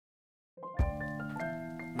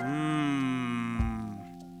I'm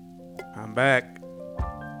back.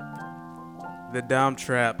 The Dom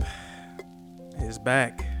Trap is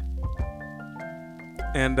back.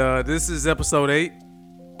 And this is episode 8.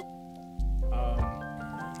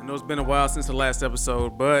 I know it's been a while since the last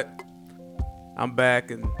episode, but I'm back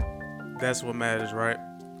and that's what matters, right?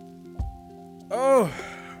 Oh,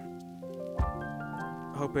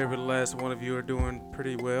 I hope every last one of you are doing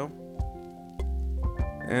pretty well.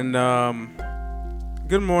 And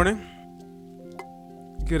good morning,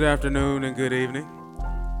 good afternoon, and good evening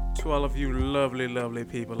to all of you lovely, lovely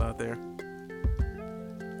people out there.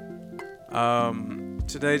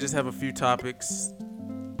 Today just have a few topics.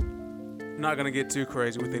 Not gonna get too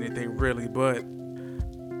crazy with anything really, but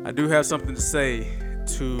I do have something to say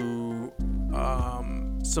to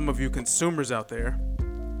some of you consumers out there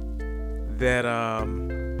that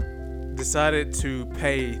decided to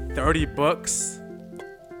pay $30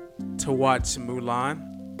 to watch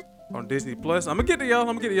Mulan on Disney Plus. I'm gonna get to y'all.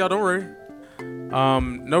 Don't worry.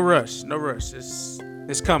 No rush.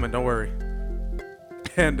 It's coming. Don't worry.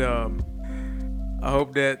 And I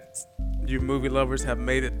hope that you movie lovers have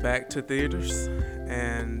made it back to theaters.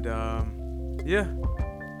 And yeah,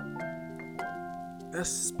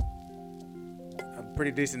 that's a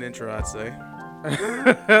pretty decent intro, I'd say.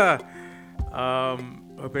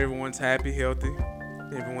 Hope everyone's happy, healthy.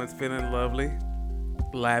 Everyone's feeling lovely,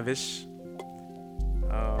 lavish.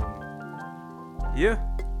 Yeah.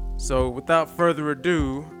 So without further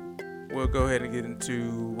ado, we'll go ahead and get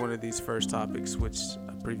into one of these first topics, which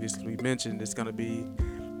I previously mentioned. It's gonna be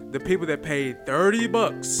the people that paid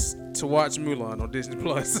 $30 to watch Mulan on Disney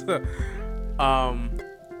Plus.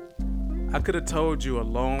 I could have told you a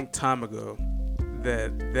long time ago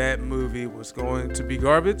that movie was going to be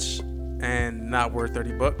garbage and not worth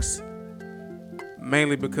 $30.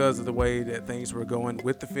 Mainly because of the way that things were going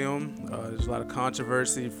with the film. There's a lot of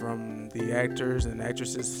controversy from the actors and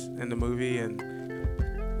actresses in the movie and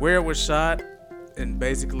where it was shot, and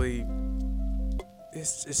basically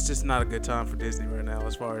it's just not a good time for Disney right now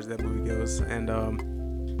as far as that movie goes. And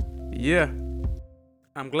yeah,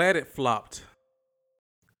 I'm glad it flopped.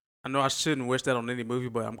 I know I shouldn't wish that on any movie,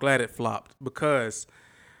 but I'm glad it flopped because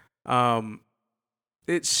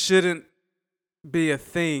it shouldn't be a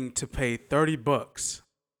thing to pay $30,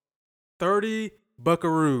 30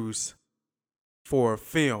 buckaroos for a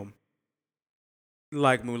film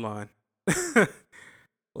like Mulan.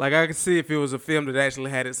 Like, I could see if it was a film that actually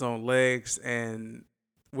had its own legs and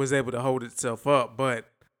was able to hold itself up, but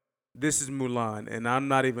this is Mulan, and I'm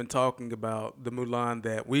not even talking about the Mulan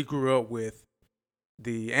that we grew up with,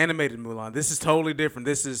 the animated Mulan. This is totally different.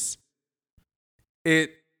 This is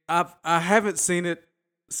it. I haven't seen it,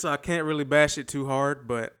 so I can't really bash it too hard,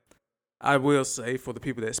 but I will say for the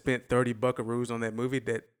people that spent 30 buckaroos on that movie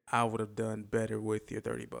that I would have done better with your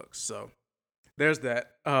 $30. So there's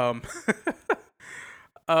that.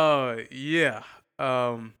 Yeah.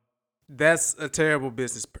 That's a terrible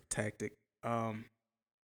business tactic. I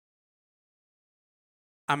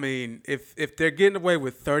mean, if they're getting away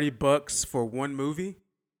with $30 for one movie,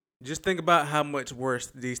 just think about how much worse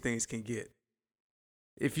these things can get.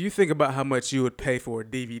 If you think about how much you would pay for a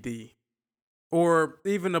DVD or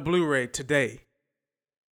even a Blu-ray today,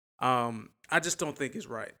 I just don't think it's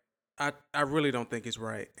right. I really don't think it's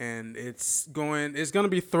right, and it's going to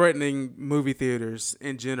be threatening movie theaters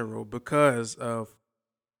in general because of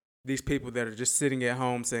these people that are just sitting at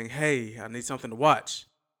home saying, "Hey, I need something to watch."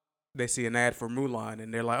 They see an ad for Mulan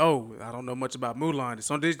and they're like, "Oh, I don't know much about Mulan. It's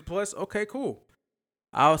on Disney Plus. Okay, cool.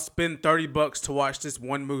 I'll spend $30 to watch this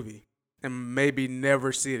one movie and maybe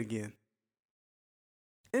never see it again."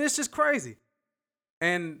 And it's just crazy.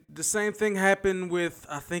 And the same thing happened with,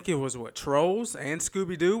 I think it was Trolls and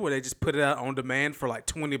Scooby Doo, where they just put it out on demand for like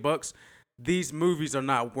 $20. These movies are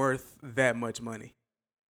not worth that much money,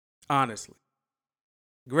 honestly.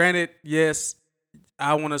 Granted, yes,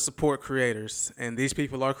 I want to support creators, and these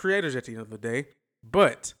people are creators at the end of the day,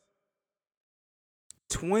 but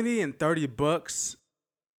 20 and $30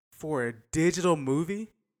 for a digital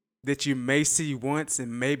movie that you may see once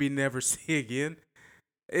and maybe never see again,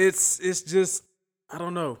 it's just I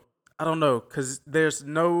don't know. Because there's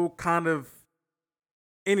no kind of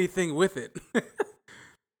anything with it.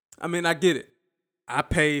 I mean, I get it. I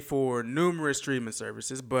pay for numerous streaming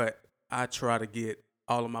services, but I try to get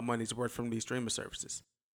all of my money's worth from these streaming services.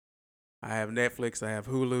 I have Netflix, I have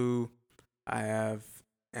Hulu, I have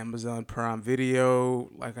Amazon Prime Video.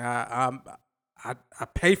 Like I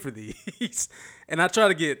pay for these, and I try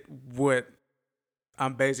to get what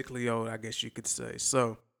I'm basically owed, I guess you could say.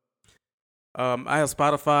 So I have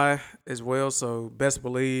Spotify as well, so best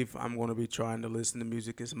believe I'm going to be trying to listen to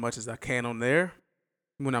music as much as I can on there.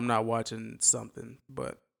 when I'm not watching something.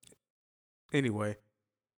 But anyway,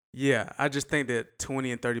 yeah, I just think that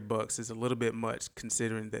 20 and $30 is a little bit much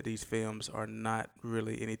considering that these films are not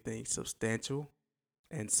really anything substantial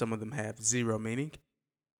and some of them have zero meaning.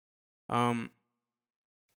 Um,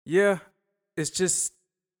 yeah, it's just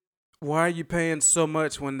why are you paying so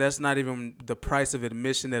much when that's not even the price of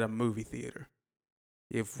admission at a movie theater?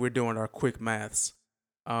 If we're doing our quick maths,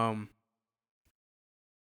 um,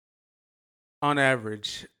 on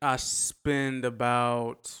average, I spend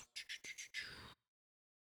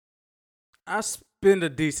a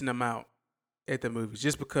decent amount at the movies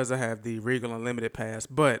just because I have the Regal Unlimited pass.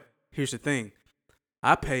 But here's the thing: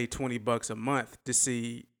 I pay $20 a month to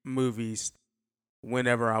see movies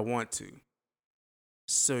whenever I want to.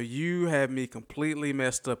 So you have me completely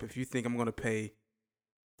messed up if you think I'm gonna pay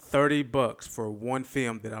 $30 for one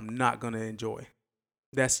film that I'm not gonna enjoy.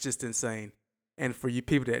 That's just insane. And for you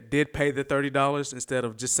people that did pay the $30 instead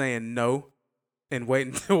of just saying no and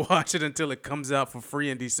waiting to watch it until it comes out for free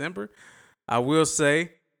in December, I will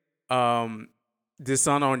say, um,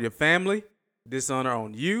 dishonor on your family, dishonor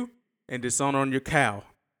on you, and dishonor on your cow.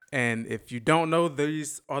 And if you don't know,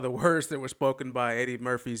 these are the words that were spoken by Eddie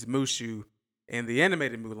Murphy's Mushu in the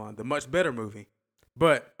animated Mulan, the much better movie.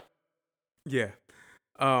 But yeah,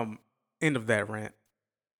 um, end of that rant.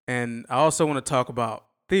 And I also want to talk about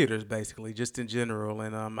theaters, basically, just in general.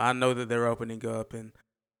 And I know that they're opening up, and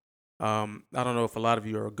I don't know if a lot of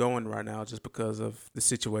you are going right now just because of the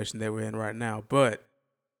situation that we're in right now. But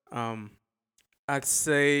um, I'd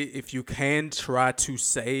say if you can try to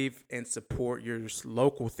save and support your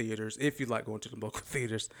local theaters, if you like going to the local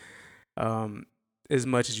theaters, um, as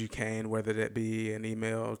much as you can, whether that be an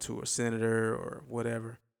email to a senator or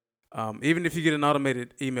whatever. Even if you get an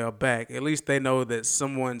automated email back, at least they know that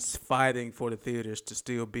someone's fighting for the theaters to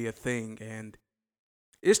still be a thing. And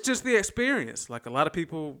it's just the experience. Like a lot of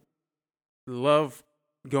people love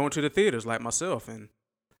going to the theaters, like myself. And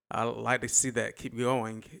I like to see that keep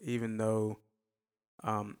going, even though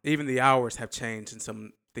even the hours have changed in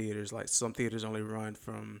some theaters. Like some theaters only run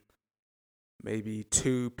from maybe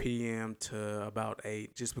 2 p.m. to about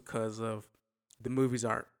 8 just because of the movies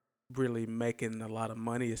aren't really making a lot of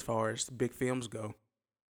money as far as big films go.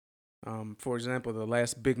 For example, the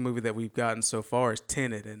last big movie that we've gotten so far is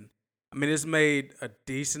Tenet, and I mean it's made a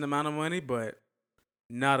decent amount of money, but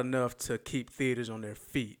not enough to keep theaters on their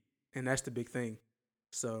feet, and that's the big thing.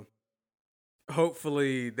 So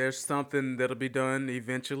hopefully, there's something that'll be done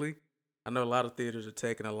eventually. I know a lot of theaters are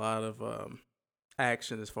taking a lot of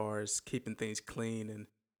action as far as keeping things clean and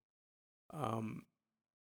um,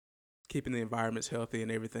 keeping the environments healthy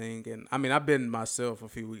and everything. And I mean, I've been myself a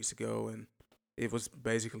few weeks ago, and it was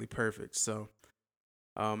basically perfect. So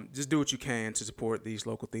just do what you can to support these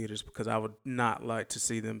local theaters because I would not like to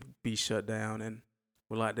see them be shut down and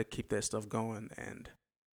would like to keep that stuff going. And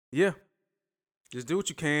yeah, just do what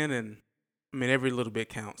you can. And I mean, every little bit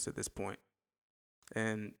counts at this point.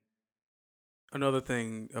 And another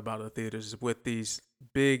thing about the theaters is with these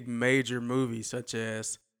big major movies such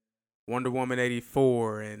as Wonder Woman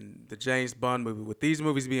 84 and the James Bond movie, with these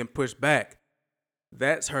movies being pushed back,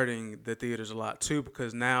 that's hurting the theaters a lot too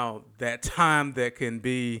because now that time that can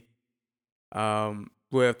be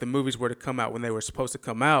where if the movies were to come out when they were supposed to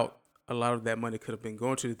come out, a lot of that money could have been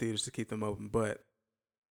going to the theaters to keep them open. But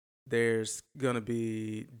there's going to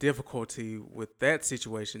be difficulty with that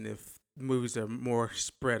situation if movies are more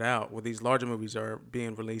spread out. Well, these larger movies are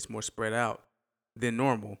being released more spread out than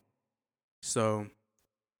normal. So,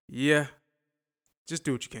 yeah, just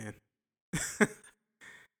do what you can.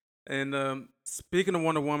 And speaking of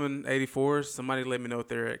Wonder Woman 84, somebody let me know if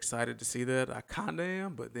they're excited to see that. I kind of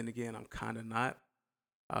am, but then again, I'm kind of not.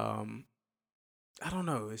 Um, I don't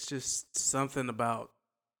know. It's just something about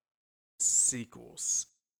sequels.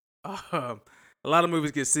 Um, a lot of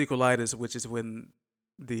movies get sequelitis, which is when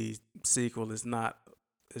the sequel is not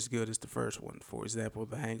as good as the first one. For example,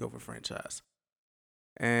 the Hangover franchise.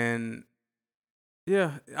 And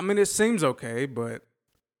yeah, I mean, it seems okay, but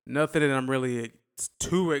nothing that I'm really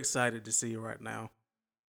too excited to see right now.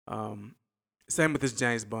 Um, Same with this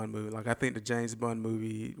James Bond movie. Like, I think the James Bond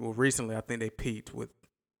movie, well, recently, I think they peaked with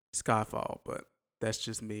Skyfall, but that's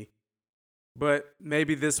just me. But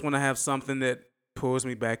maybe this one I have something that pulls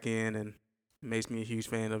me back in and makes me a huge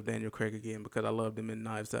fan of Daniel Craig again because I loved him in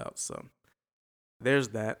Knives Out. So there's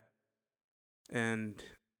that. And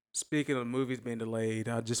speaking of movies being delayed,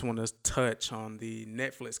 I just want to touch on the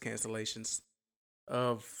Netflix cancellations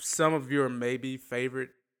of some of your maybe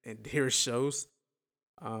favorite and dearest shows.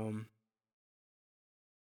 Um,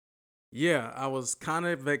 yeah, I was kind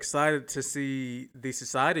of excited to see The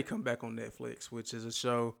Society come back on Netflix, which is a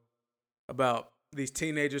show about these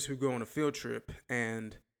teenagers who go on a field trip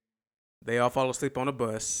and they all fall asleep on a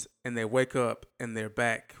bus and they wake up and they're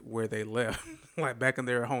back where they left, like back in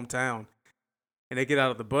their hometown. And they get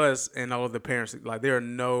out of the bus and all of the parents, like there are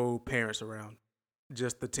no parents around,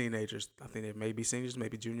 just the teenagers. I think they may be seniors,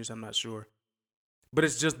 maybe juniors, I'm not sure. But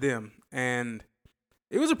it's just them. And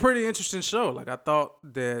it was a pretty interesting show. Like I thought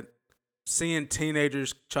that seeing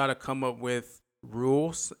teenagers try to come up with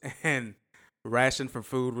rules and ration for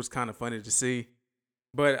food was kind of funny to see.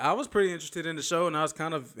 But I was pretty interested in the show and I was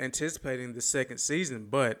kind of anticipating the second season,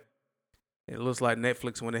 but it looks like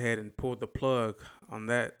Netflix went ahead and pulled the plug on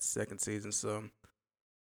that second season. So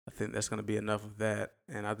I think that's going to be enough of that.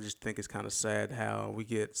 And I just think it's kind of sad how we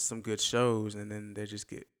get some good shows and then they just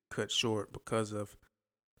get cut short because of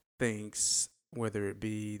things, whether it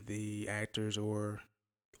be the actors or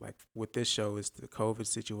like with this show, it's the COVID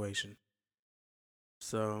situation.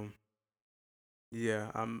 So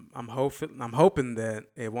yeah, I'm hoping that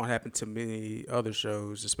it won't happen to many other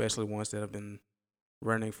shows, especially ones that have been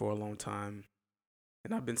running for a long time.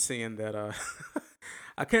 And I've been seeing that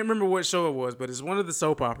I can't remember what show it was, but it's one of the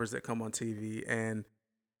soap operas that come on TV and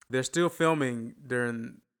they're still filming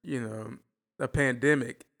during, a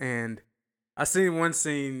pandemic. And I seen one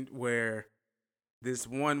scene where this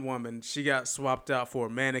one woman, she got swapped out for a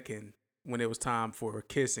mannequin when it was time for a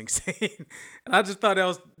kissing scene. And I just thought that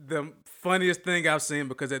was the funniest thing I've seen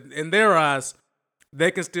because in their eyes,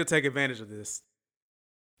 they can still take advantage of this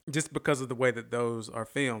just because of the way that those are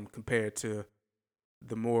filmed compared to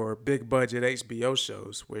the more big budget HBO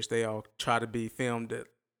shows, which they all try to be filmed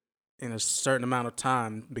in a certain amount of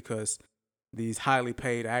time because these highly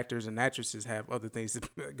paid actors and actresses have other things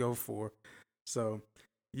to go for. So,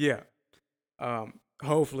 yeah,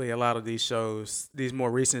 hopefully a lot of these shows, these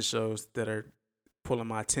more recent shows that are pulling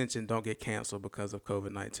my attention, don't get canceled because of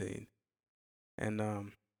COVID-19.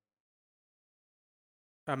 And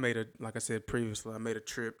like I said previously, I made a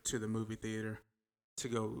trip to the movie theater to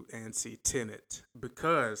go and see Tenet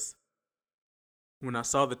because when I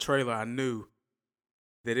saw the trailer, I knew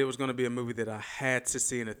that it was going to be a movie that I had to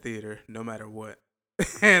see in a theater no matter what.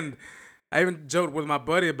 And I even joked with my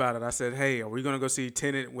buddy about it. I said, "Hey, are we going to go see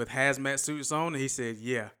Tenet with hazmat suits on?" And he said,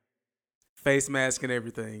 "Yeah, face mask and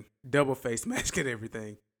everything, double face mask and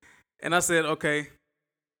everything." And I said, "Okay,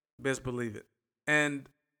 best believe it." And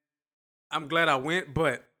I'm glad I went,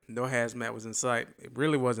 but no hazmat was in sight. It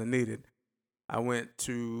really wasn't needed. I went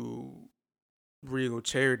to Regal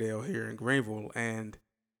Cherrydale here in Greenville, and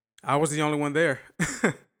I was the only one there.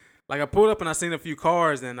 Like I pulled up and I seen a few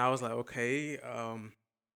cars, and I was like, okay, are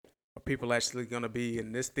people actually gonna be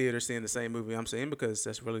in this theater seeing the same movie I'm seeing? Because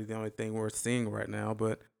that's really the only thing worth seeing right now.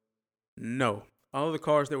 But no, all of the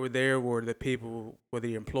cars that were there were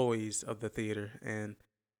the employees of the theater, and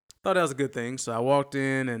thought that was a good thing. So I walked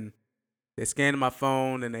in and they scanned my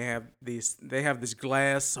phone, and they have this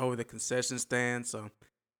glass over the concession stand, so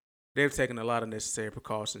they've taken a lot of necessary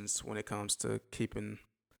precautions when it comes to keeping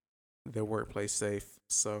their workplace safe.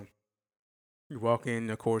 So you walk in,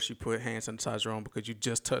 of course, you put hand sanitizer on because you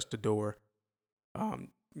just touched the door.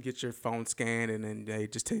 Get your phone scanned, and then they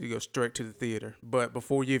just tell you to go straight to the theater. But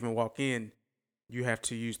before you even walk in, you have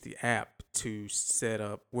to use the app to set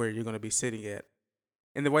up where you're going to be sitting at.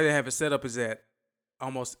 And the way they have it set up is that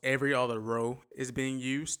almost every other row is being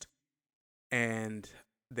used, and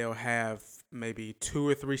they'll have maybe 2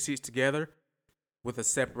 or 3 seats together with a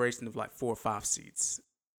separation of like 4 or 5 seats,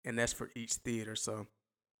 and that's for each theater. So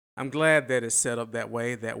I'm glad that it's set up that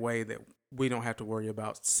way that we don't have to worry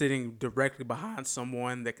about sitting directly behind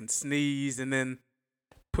someone that can sneeze and then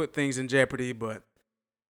put things in jeopardy. But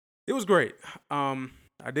it was great.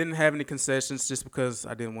 I didn't have any concessions just because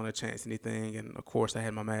I didn't want to chance anything, and of course I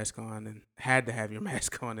had my mask on and had to have your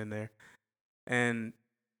mask on in there. And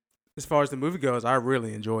as far as the movie goes, I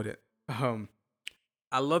really enjoyed it. Um,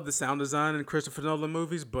 I love the sound design in Christopher Nolan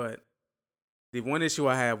movies, but the one issue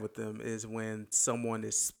I have with them is when someone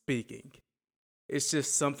is speaking. It's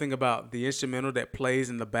just something about the instrumental that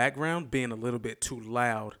plays in the background being a little bit too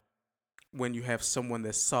loud when you have someone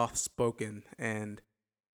that's soft spoken and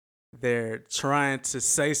they're trying to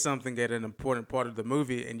say something at an important part of the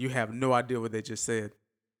movie and you have no idea what they just said.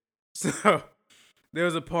 So there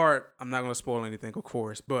was a part, I'm not going to spoil anything, of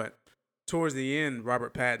course, but towards the end,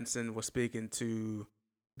 Robert Pattinson was speaking to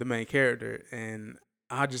the main character, and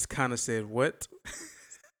I just kind of said, "What?"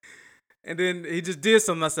 And then he just did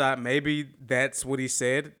something. I said, maybe that's what he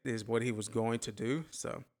said is what he was going to do.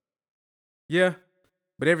 So yeah,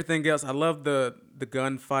 but everything else, I love the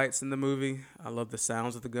gun fights in the movie. I love the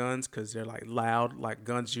sounds of the guns because they're like loud, like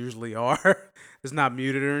guns usually are. It's not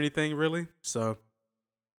muted or anything really. So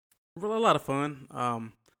really a lot of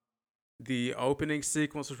fun. The opening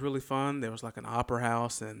sequence was really fun. There was like an opera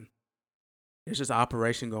house and there's just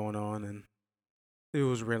operation going on, and it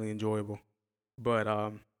was really enjoyable.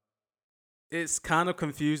 But it's kind of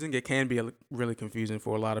confusing. It can be really confusing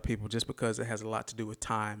for a lot of people just because it has a lot to do with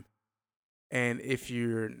time. And if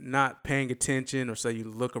you're not paying attention, or say you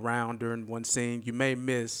look around during one scene, you may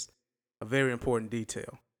miss a very important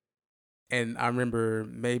detail. And I remember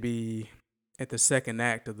maybe at the second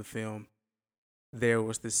act of the film, there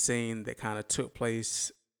was this scene that kind of took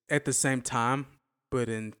place at the same time, but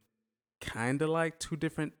in kind of like two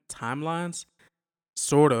different timelines,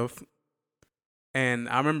 sort of. And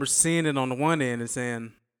I remember seeing it on the one end and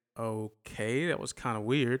saying, okay, that was kind of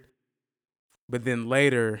weird. But then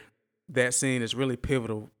later, that scene is really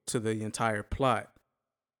pivotal to the entire plot.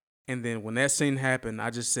 And then when that scene happened, I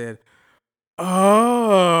just said,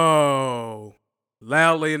 oh,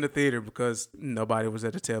 loudly in the theater because nobody was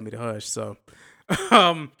there to tell me to hush. So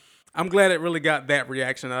um, I'm glad it really got that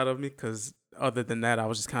reaction out of me because other than that, I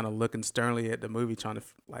was just kind of looking sternly at the movie trying to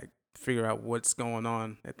like figure out what's going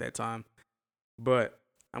on at that time. But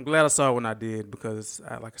I'm glad I saw it when I did because,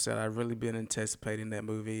 like I said, I've really been anticipating that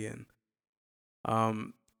movie, and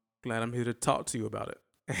um, glad I'm here to talk to you about it.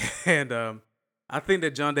 And I think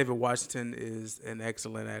that John David Washington is an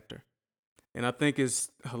excellent actor, and I think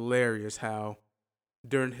it's hilarious how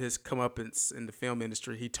during his comeuppance in the film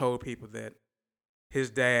industry, he told people that his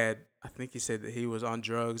dad, I think he said that he was on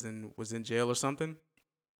drugs and was in jail or something,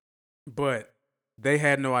 but they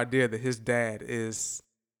had no idea that his dad is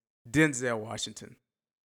Denzel Washington.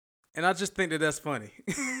 And I just think that that's funny.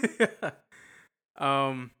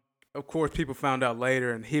 um, of course, people found out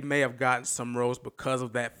later, and he may have gotten some roles because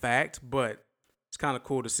of that fact, but it's kind of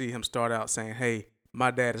cool to see him start out saying, hey,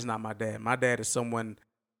 my dad is not my dad. My dad is someone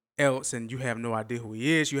else, and you have no idea who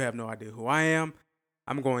he is. You have no idea who I am.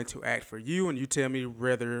 I'm going to act for you, and you tell me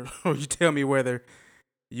whether, or you tell me whether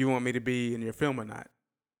you want me to be in your film or not.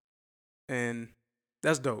 And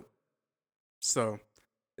that's dope. So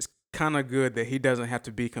it's kind of good that he doesn't have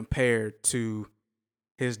to be compared to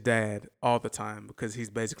his dad all the time because he's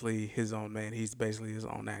basically his own man. He's basically his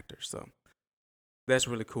own actor. So that's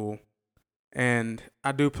really cool. And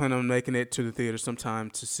I do plan on making it to the theater sometime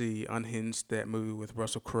to see Unhinged, that movie with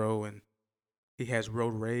Russell Crowe, and he has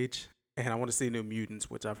Road Rage. And I want to see New Mutants,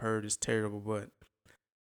 which I've heard is terrible, but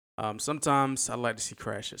sometimes I like to see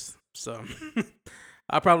crashes. So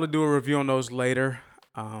I'll probably do a review on those later.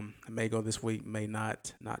 I may go this week, may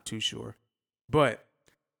not too sure. But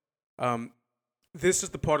this is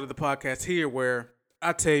the part of the podcast here where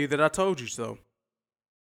I tell you that I told you so.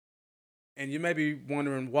 And you may be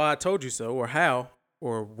wondering why I told you so, or how,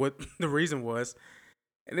 or what the reason was.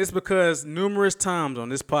 And it's because numerous times on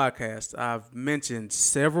this podcast, I've mentioned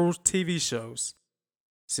several TV shows,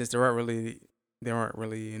 since there aren't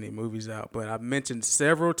really any movies out, but I've mentioned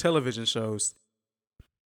several television shows,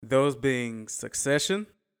 those being Succession,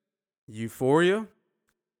 Euphoria,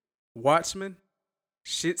 Watchmen,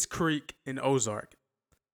 Schitt's Creek, and Ozark.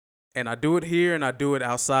 And I do it here and I do it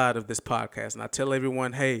outside of this podcast. And I tell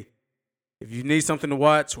everyone, hey, if you need something to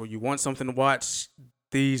watch or you want something to watch,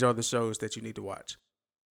 these are the shows that you need to watch.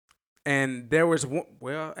 And there was one,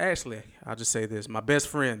 well, actually, I'll just say this. My best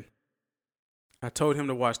friend, I told him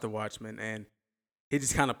to watch The Watchmen, and he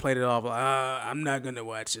just kind of played it off like, I'm not going to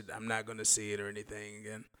watch it. I'm not going to see it or anything.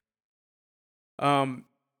 And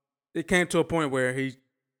it came to a point where he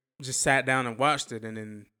just sat down and watched it. And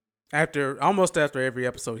then almost after every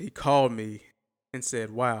episode, he called me and said,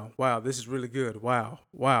 wow, this is really good. Wow.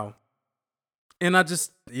 And I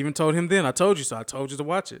just even told him then, I told you so. I told you to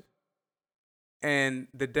watch it. And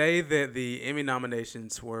the day that the Emmy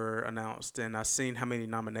nominations were announced, and I seen how many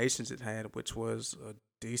nominations it had, which was a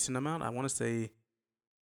decent amount. I want to say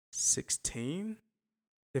 16,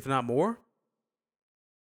 if not more.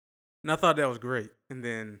 And I thought that was great. And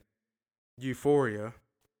then Euphoria,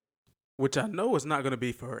 which I know is not going to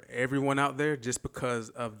be for everyone out there just because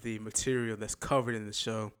of the material that's covered in the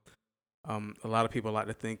show. A lot of people like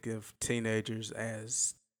to think of teenagers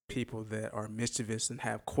as people that are mischievous and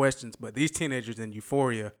have questions, but these teenagers in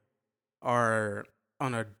Euphoria are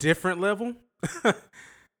on a different level.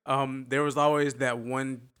 There was always that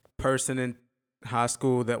one person in high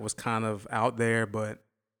school that was kind of out there, but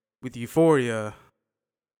with Euphoria,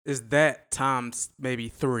 is that times maybe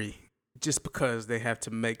 3, just because they have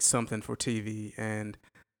to make something for TV. And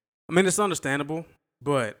I mean, it's understandable,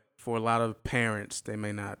 but for a lot of parents, they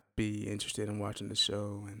may not be interested in watching the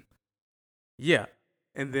show. And yeah.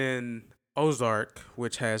 And then Ozark,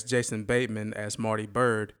 which has Jason Bateman as Marty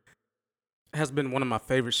Byrde, has been one of my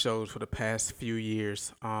favorite shows for the past few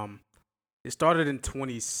years. It started in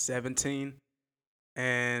 2017,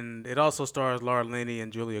 And it also stars Laura Linney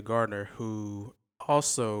and Julia Gardner, who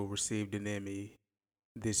also received an Emmy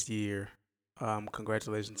this year.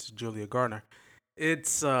 Congratulations to Julia Gardner.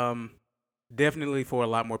 It's definitely for a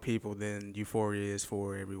lot more people than Euphoria is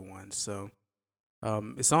for everyone. So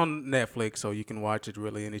it's on Netflix, so you can watch it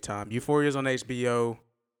really anytime. Euphoria is on HBO.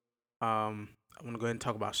 I want to go ahead and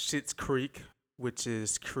talk about Schitt's Creek, which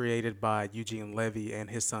is created by Eugene Levy and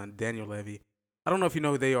his son Daniel Levy. I don't know if you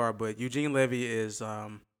know who they are, but Eugene Levy is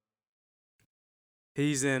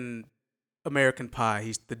he's in American Pie.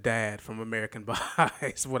 He's the dad from American Pie.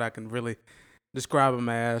 Is what I can really describe him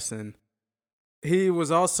as. And he was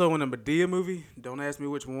also in a Medea movie. Don't ask me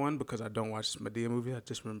which one because I don't watch Medea movie. I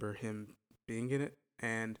just remember him being in it.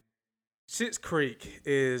 And Schitt's Creek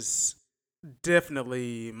is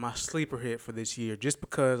definitely my sleeper hit for this year, just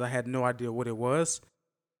because I had no idea what it was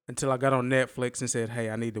until I got on Netflix and said, "Hey,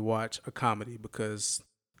 I need to watch a comedy because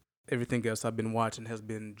everything else I've been watching has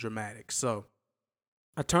been dramatic." So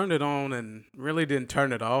I turned it on and really didn't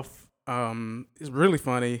turn it off. It's really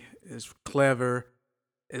funny. It's clever.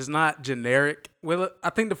 It's not generic. Well, I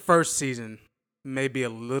think the first season may be a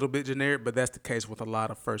little bit generic, but that's the case with a lot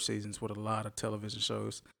of first seasons with a lot of television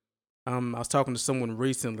shows. I was talking to someone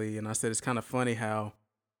recently, and I said it's kind of funny how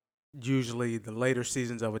usually the later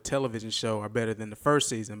seasons of a television show are better than the first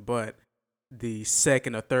season, but the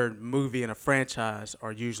second or third movie in a franchise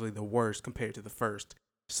are usually the worst compared to the first.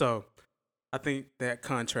 So I think that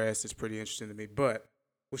contrast is pretty interesting to me. But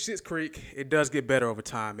with Schitt's Creek, it does get better over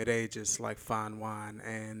time. It ages like fine wine,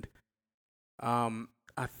 and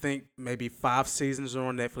I think maybe 5 seasons are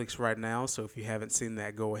on Netflix right now. So if you haven't seen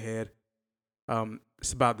that, go ahead.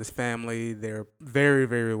 It's about this family. They're very,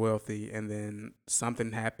 very wealthy, and then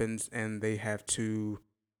something happens, and they have to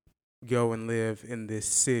go and live in this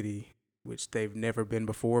city, which they've never been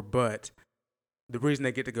before. But the reason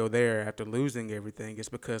they get to go there after losing everything is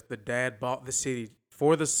because the dad bought the city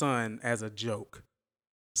for the son as a joke.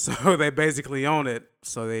 So they basically own it,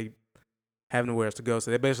 so they have nowhere else to go. So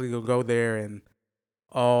they basically go there, and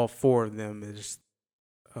all four of them is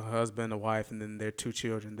a husband, a wife, and then their 2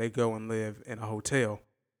 children. They go and live in a hotel,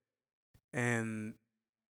 and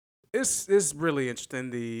it's really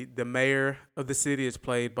interesting. The mayor of the city is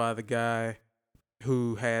played by the guy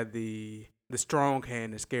who had the strong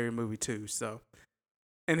hand in Scary Movie 2. So,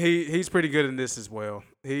 and he's pretty good in this as well.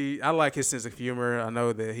 I like his sense of humor. I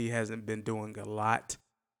know that he hasn't been doing a lot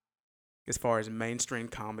as far as mainstream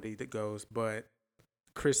comedy that goes, but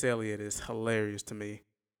Chris Elliott is hilarious to me.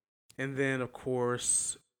 And then of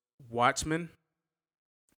course Watchmen,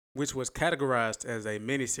 which was categorized as a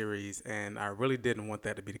miniseries, and I really didn't want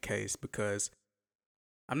that to be the case because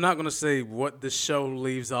I'm not gonna say what the show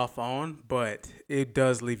leaves off on, but it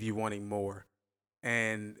does leave you wanting more.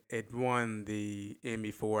 And it won the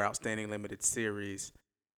Emmy for Outstanding Limited Series.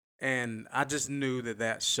 And I just knew that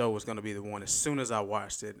that show was going to be the one as soon as I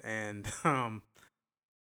watched it. And I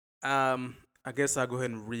guess I'll go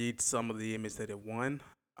ahead and read some of the Emmys that it won.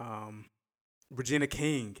 Um, Regina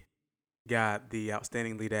King got the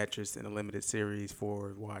Outstanding Lead Actress in a Limited Series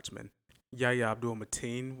for Watchmen. Yahya Abdul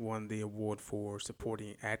Mateen won the award for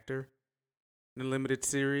Supporting Actor in a Limited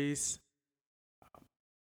Series.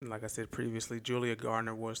 Like I said previously, Julia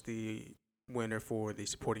Garner was the winner for the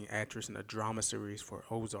supporting actress in a drama series for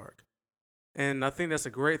Ozark. And I think that's a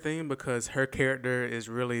great thing because her character is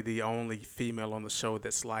really the only female on the show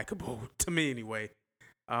that's likable to me anyway.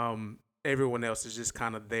 Everyone else is just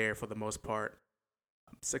kind of there for the most part.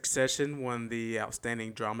 Succession won the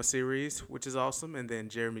outstanding drama series, which is awesome, and then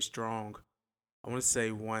Jeremy Strong, I want to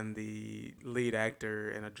say, won the lead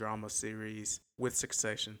actor in a drama series with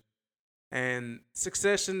Succession. And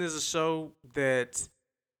Succession is a show that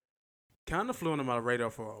kind of flew under my radar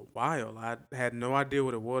for a while. I had no idea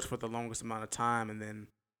what it was for the longest amount of time, and then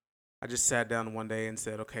I just sat down one day and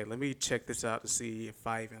said, "Okay, let me check this out to see if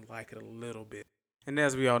I even like it a little bit." And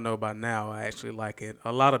as we all know by now, I actually like it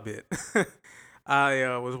a lot of bit.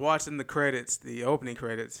 I was watching the credits, the opening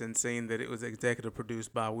credits, and seeing that it was executive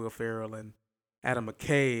produced by Will Ferrell and Adam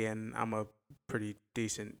McKay, and I'm a pretty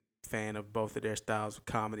decent fan of both of their styles of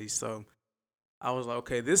comedy, so I was like,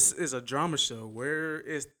 okay, this is a drama show. Where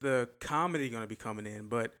is the comedy going to be coming in?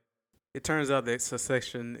 But it turns out that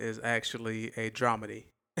Succession is actually a dramedy,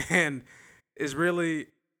 and it's really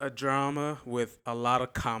a drama with a lot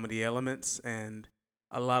of comedy elements and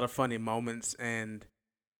a lot of funny moments. And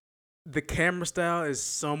the camera style is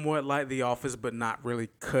somewhat like The Office, but not really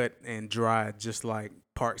cut and dry, just like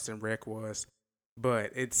Parks and Rec was. But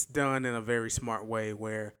it's done in a very smart way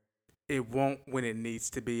where it won't when it needs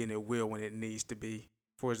to be and it will when it needs to be.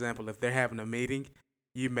 For example, if they're having a meeting,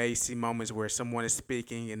 you may see moments where someone is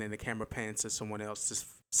speaking and then the camera pans to someone else to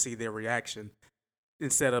see their reaction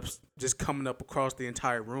instead of just coming up across the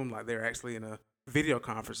entire room like they're actually in a video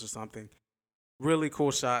conference or something. Really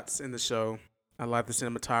cool shots in the show. I like the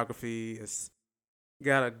cinematography. It's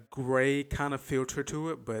got a gray kind of filter to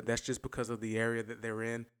it, but that's just because of the area that they're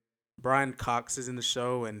in. Brian Cox is in the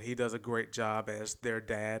show, and he does a great job as their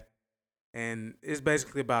dad. And it's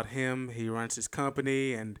basically about him. He runs his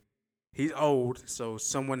company, and he's old, so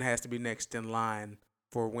someone has to be next in line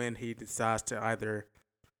for when he decides to either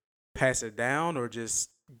pass it down or just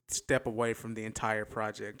step away from the entire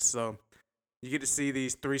project. So you get to see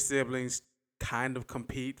these three siblings kind of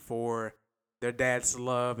compete for their dad's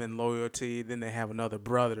love and loyalty. Then they have another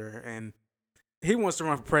brother, and he wants to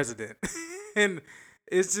run for president. And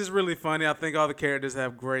it's just really funny. I think all the characters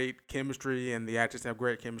have great chemistry, and the actors have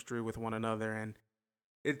great chemistry with one another. And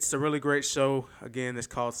it's a really great show. Again, it's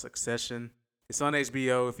called Succession. It's on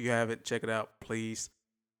HBO. If you haven't, check it out, please.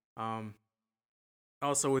 Um,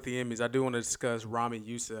 Also, with the Emmys, I do want to discuss Rami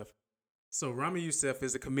Youssef. So, Rami Youssef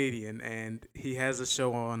is a comedian, and he has a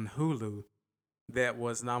show on Hulu that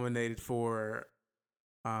was nominated for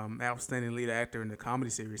Outstanding Lead Actor in the Comedy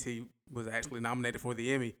Series. He was actually nominated for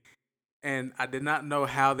the Emmy. And I did not know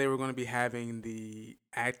how they were going to be having the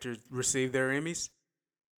actors receive their Emmys.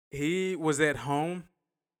 He was at home,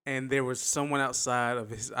 and there was someone outside of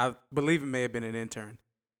his, I believe it may have been an intern.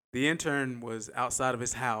 The intern was outside of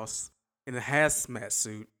his house in a hazmat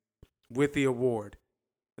suit with the award.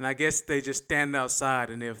 And I guess they just stand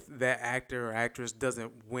outside, and if that actor or actress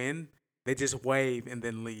doesn't win, they just wave and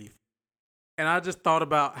then leave. And I just thought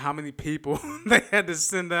about how many people they had to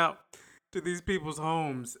send out to these people's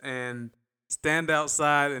homes and stand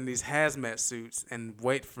outside in these hazmat suits and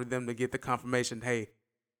wait for them to get the confirmation, hey,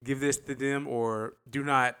 give this to them or do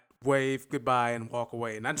not wave goodbye and walk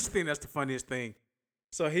away. And I just think that's the funniest thing.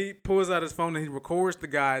 So he pulls out his phone and he records the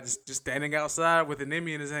guy just standing outside with an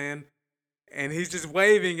Emmy in his hand, and he's just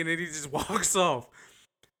waving and then he just walks off.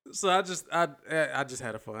 So I just had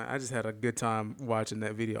a fun. I just had a good time watching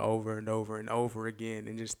that video over and over and over again,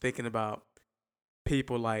 and just thinking about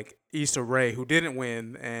people like Issa Rae who didn't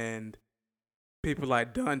win, and people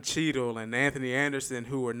like Don Cheadle and Anthony Anderson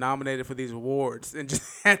who were nominated for these awards, and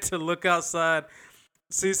just had to look outside,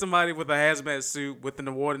 see somebody with a hazmat suit with an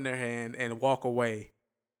award in their hand, and walk away.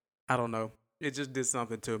 I don't know. It just did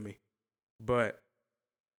something to me. But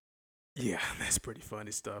yeah, that's pretty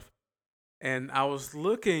funny stuff. And I was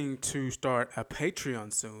looking to start a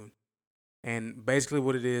Patreon soon. And basically,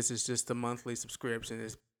 what it is just a monthly subscription.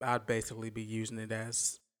 I'd basically be using it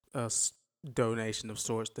as a donation of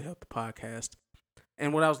sorts to help the podcast.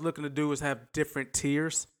 And what I was looking to do is have different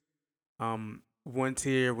tiers. One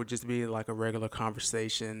tier would just be like a regular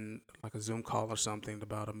conversation, like a Zoom call or something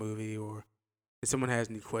about a movie, or if someone has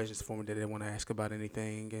any questions for me that they want to ask about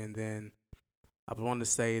anything. And then I would want to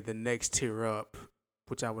say the next tier up,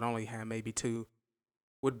 which I would only have maybe two,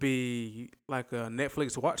 would be like a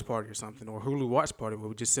Netflix watch party or something, or Hulu watch party where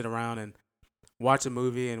we just sit around and watch a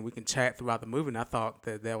movie and we can chat throughout the movie. And I thought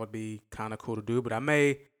that that would be kind of cool to do, but I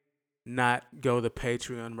may not go the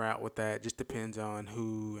Patreon route with that. It just depends on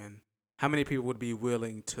who and how many people would be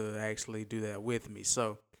willing to actually do that with me.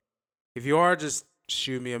 So if you are, just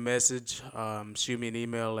shoot me a message, shoot me an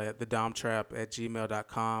email at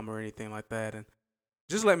thedomtrap@gmail.com or anything like that. And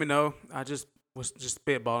just let me know. I just was just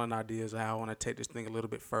spitballing ideas of how I want to take this thing a little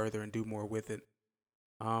bit further and do more with it.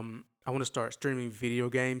 I want to start streaming video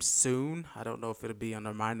games soon. I don't know if it'll be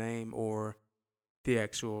under my name or the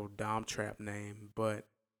actual Dom Trap name, but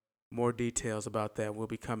more details about that will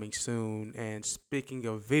be coming soon. And speaking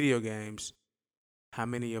of video games, how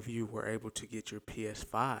many of you were able to get your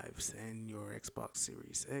PS5s and your Xbox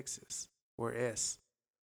Series X's or S?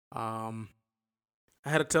 I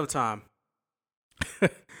had a tough time. I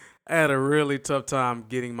had a really tough time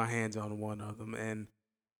getting my hands on one of them. And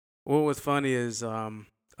what was funny is I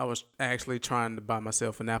was actually trying to buy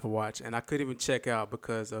myself an Apple Watch, and I couldn't even check out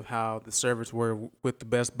because of how the servers were with the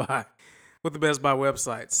Best Buy, with the Best Buy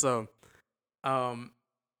website. So um,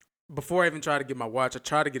 before I even tried to get my watch, I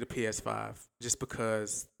tried to get a PS5 just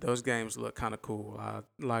because those games look kind of cool. I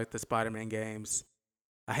like the Spider-Man games.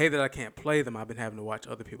 I hate that I can't play them. I've been having to watch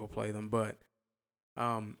other people play them, but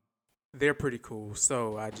um, they're pretty cool.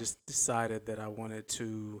 So I just decided that I wanted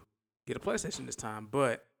to get a PlayStation this time.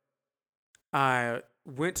 But I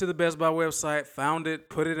went to the Best Buy website, found it,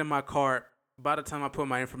 put it in my cart. By the time I put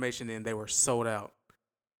my information in, they were sold out.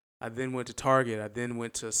 I then went to Target. I then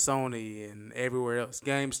went to Sony and everywhere else.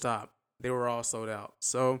 GameStop. They were all sold out.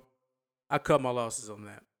 So I cut my losses on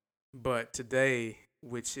that. But today,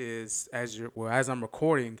 which is as I'm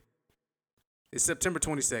recording, It's September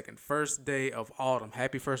 22nd, first day of autumn.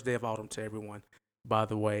 Happy first day of autumn to everyone, by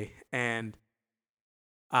the way. And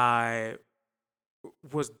I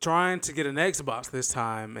was trying to get an Xbox this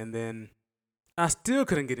time, and then I still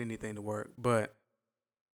couldn't get anything to work. But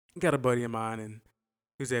I got a buddy of mine, and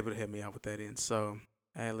he was able to help me out with that end. So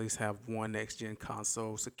I at least have one next gen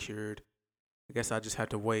console secured. I guess I just have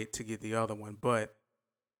to wait to get the other one. But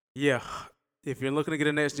yeah, if you're looking to get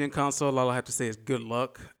a next gen console, all I have to say is good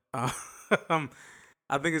luck. I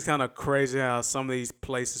think it's kind of crazy how some of these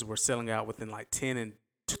places were selling out within like 10 and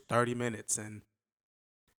 30 minutes. And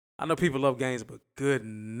I know people love games, but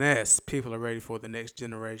goodness, people are ready for the next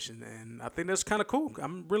generation. And I think that's kind of cool.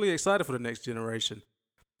 I'm really excited for the next generation.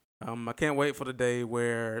 I can't wait for the day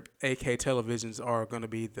where 8K televisions are going to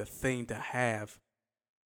be the thing to have.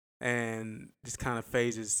 And just kind of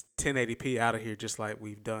phases 1080p out of here, just like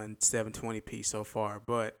we've done 720p so far.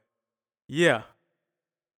 But yeah,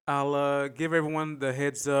 I'll give everyone the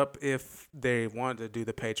heads up if they want to do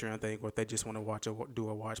the Patreon thing or if they just want to do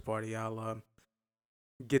a watch party. I'll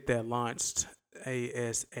get that launched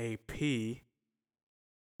ASAP.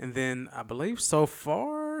 And then I believe so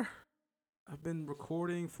far I've been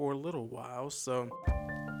recording for a little while. So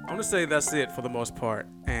I want to say that's it for the most part.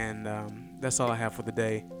 And that's all I have for the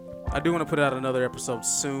day. I do want to put out another episode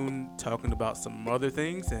soon talking about some other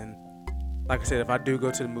things. And like I said, if I do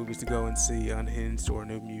go to the movies to go and see Unhinged or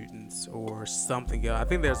New Mutants or something else, I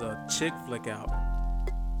think there's a chick flick out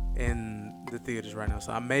in the theaters right now.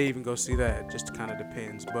 So I may even go see that. It just kind of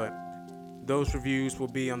depends. But those reviews will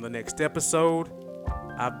be on the next episode.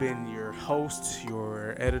 I've been your host,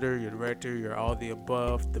 your editor, your director, your all the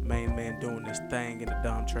above, the main man doing this thing in the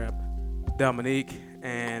Dom Trap, Dominique.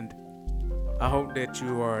 And I hope that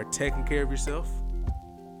you are taking care of yourself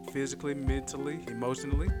physically, mentally,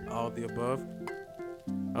 emotionally, all the above.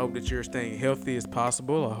 I hope that you're staying healthy as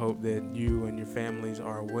possible. I hope that you and your families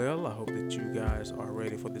are well. I hope that you guys are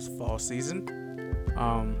ready for this fall season.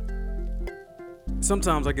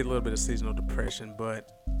 Sometimes I get a little bit of seasonal depression,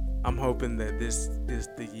 but I'm hoping that this is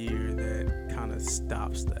the year that kind of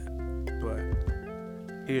stops that.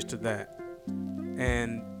 But here's to that.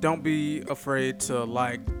 And don't be afraid to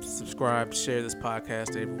like, subscribe, share this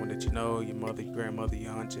podcast to everyone that you know, your mother, your grandmother,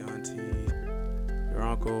 your aunt, your auntie, your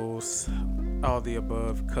uncles, all the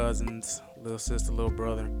above, cousins, little sister, little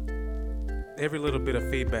brother. Every little bit of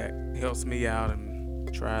feedback helps me out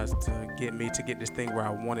and tries to get me to get this thing where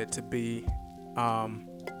I want it to be.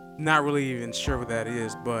 Not really even sure what that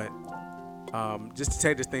is, but just to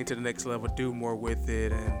take this thing to the next level, do more with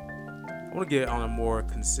it, and I want to get on a more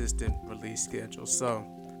consistent release schedule. So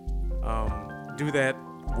do that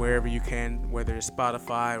wherever you can, whether it's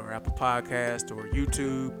Spotify or Apple Podcast or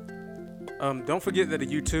YouTube. Don't forget that the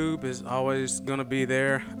YouTube is always going to be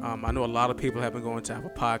there. I know a lot of people have been going to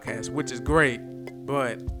Apple Podcast, which is great.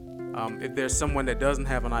 But if there's someone that doesn't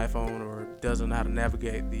have an iPhone or doesn't know how to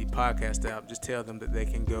navigate the podcast app, just tell them that they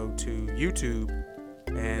can go to YouTube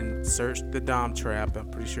and search the Dom Trap. I'm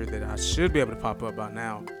pretty sure that I should be able to pop up by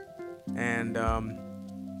now. And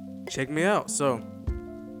check me out. So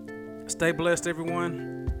stay blessed,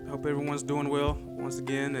 everyone. Hope everyone's doing well once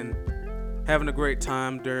again and having a great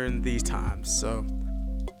time during these times. So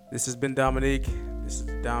this has been Dominique. This is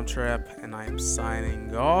the Dom Trap, and I am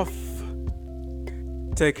signing off.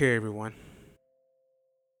 Take care, everyone.